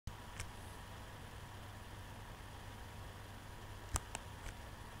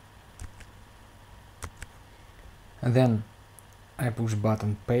And then I push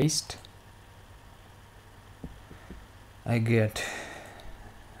button paste. I get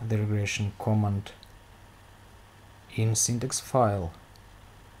the regression command in syntax file,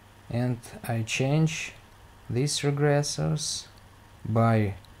 and I change these regressors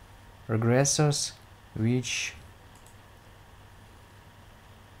by regressors which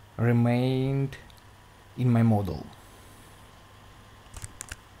remained in my model.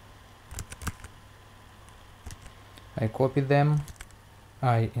 I copy them,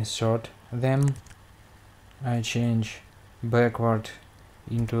 I insert them, I change backward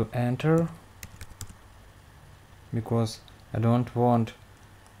into enter because I don't want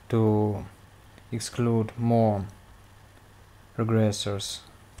to exclude more regressors.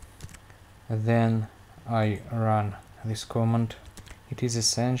 Then I run this command. It is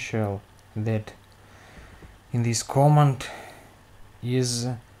essential that in this command is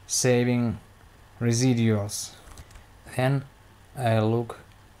saving residuals. Then I look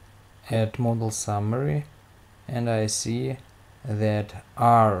at model summary and I see that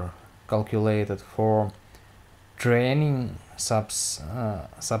R calculated for training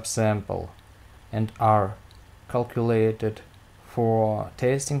subsample and R calculated for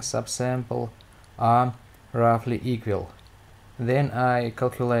testing subsample are roughly equal. Then I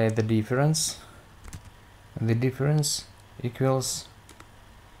calculate the difference. The difference equals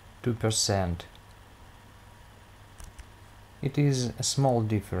 2%. It is a small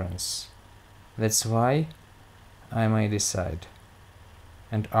difference. That's why I may decide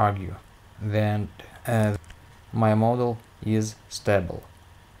and argue that my model is stable.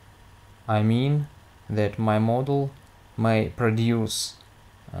 I mean that my model may produce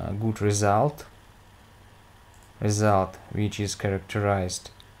a good result which is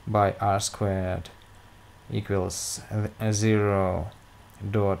characterized by r-sqared equals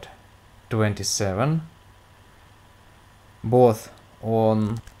 0.27, both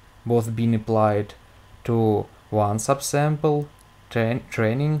being applied to one subsample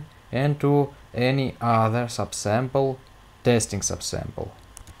training and to any other subsample testing subsample.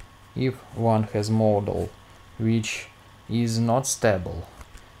 If one has model which is not stable,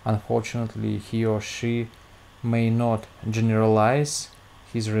 unfortunately he or she may not generalize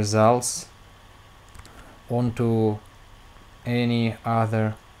his results onto any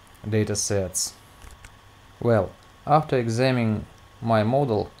other datasets. Well, after examining my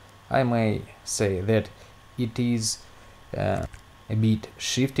model, I may say that it is a bit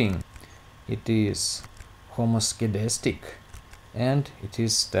shifting, it is homoscedastic, and it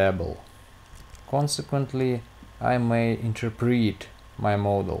is stable. Consequently, I may interpret my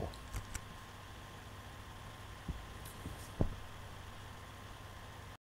model